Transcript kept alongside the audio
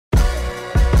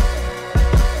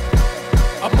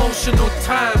Emotional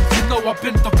times, you know I've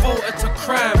been devoted to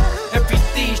crime. Every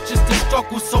day's just a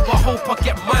struggle, so I hope I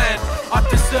get mine. I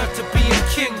deserve to be a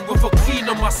king with a queen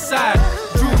on my side.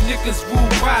 Real niggas will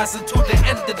rise until the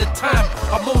end of the time.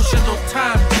 Emotional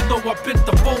times, you know I've been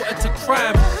devoted to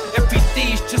crime. Every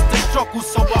day's just a struggle,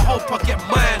 so I hope I get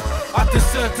mine. I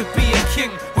deserve to be a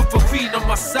king with a queen on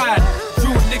my side.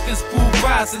 Real niggas will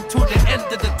rise until the end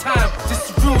of the time.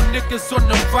 Just real niggas on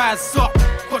the rise up,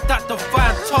 got that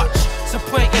divine touch. So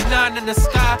point your 9 in the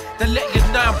sky, then let your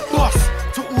 9 boss.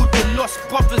 To all the lost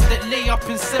brothers that lay up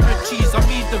in cemeteries, I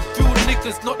mean the real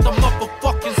niggas, not the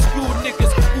motherfucking school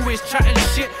niggas. Always chatting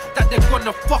shit that they're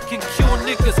gonna fucking kill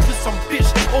niggas. Cause some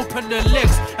bitch opened her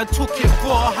legs and took it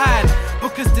rawhide.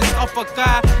 Because this other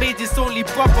guy made his only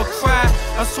brother cry.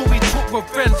 And so he took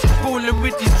revenge, rolling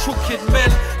with these crooked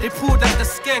men. They pulled out the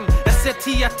skeng and said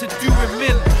he had to do him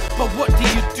in. But what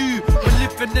do? We're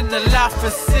living in the life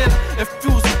of sin. It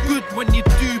feels good when you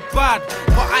do bad,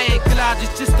 but I ain't glad,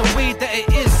 it's just the way that it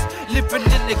is. Living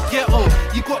in the ghetto,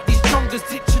 you got these youngers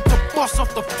itching to bust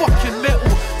off the fucking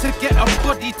metal, to get a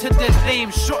body to their name,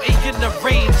 shot it in the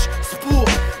range. Sport,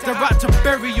 they're out to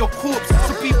bury your corpse,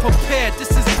 so be prepared,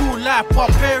 this is real life,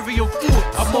 barbarian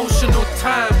thoughts. Emotional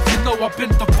times, you know I've been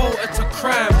devoted to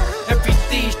crime. Every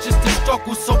day's just a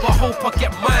struggle, so I hope I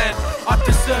get mine. I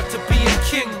deserve to be a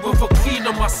king with a queen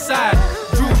on my side.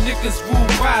 Real niggas will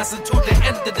rise until the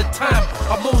end of the time.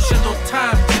 Emotional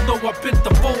times, you know I've been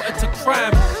devoted to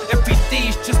crime. Every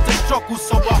day's just a struggle,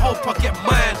 so I hope I get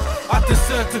mine. I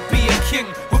deserve to be a king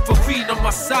with a queen on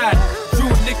my side.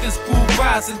 Real niggas will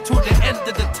rise until the end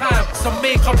of the time. So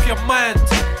make up your mind,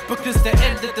 because the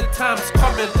end of the time's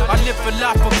coming. I live a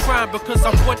life of crime because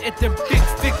I wanted them big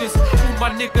figures. All my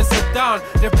niggas are down,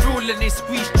 they're real and they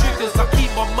squeeze triggers. I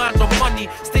keep my mind on money,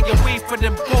 stay away from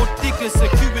them gold diggers. So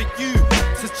who are you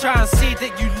to try and say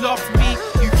that you love me?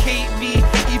 You hate me,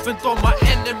 even though my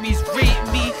enemies rate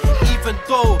me. Even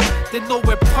though they know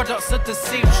we're products of the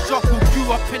same struggle,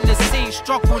 grew up in the same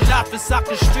struggle. Life is like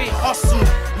a straight hustle.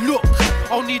 Look,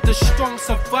 only the strong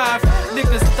survive.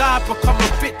 Niggas die, become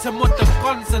a victim of the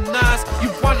guns and knives.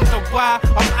 You wonder why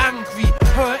I'm angry,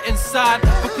 hurt inside,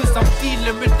 because I'm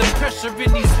dealing with the pressure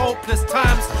in these hopeless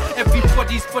times.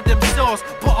 Everybody's for themselves,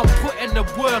 but I'm putting the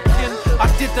work in. I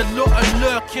did a lot of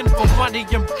lurking for money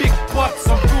and big bucks.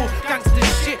 I'm real gangster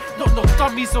shit, not no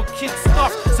dummies or kid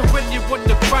stuff. So when you on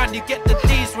the grind, you get the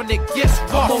days when it gets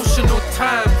rough. Emotional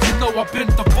times, you know I've been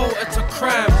devoted to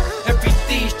crime. Every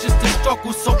day's just a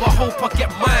struggle, so I hope I get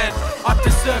mine. I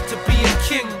deserve to be a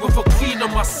king with a queen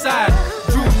on my side.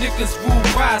 Real niggas will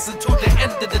rise until the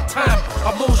end of the time.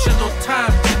 Emotional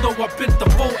times, you know I've been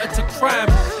devoted to crime.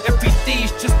 Every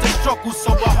day's just a struggle,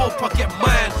 so I hope I get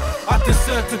mine. I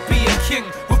deserve to be a king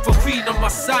with a queen on my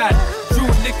side.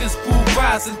 Real niggas will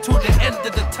rise until the end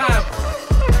of the time.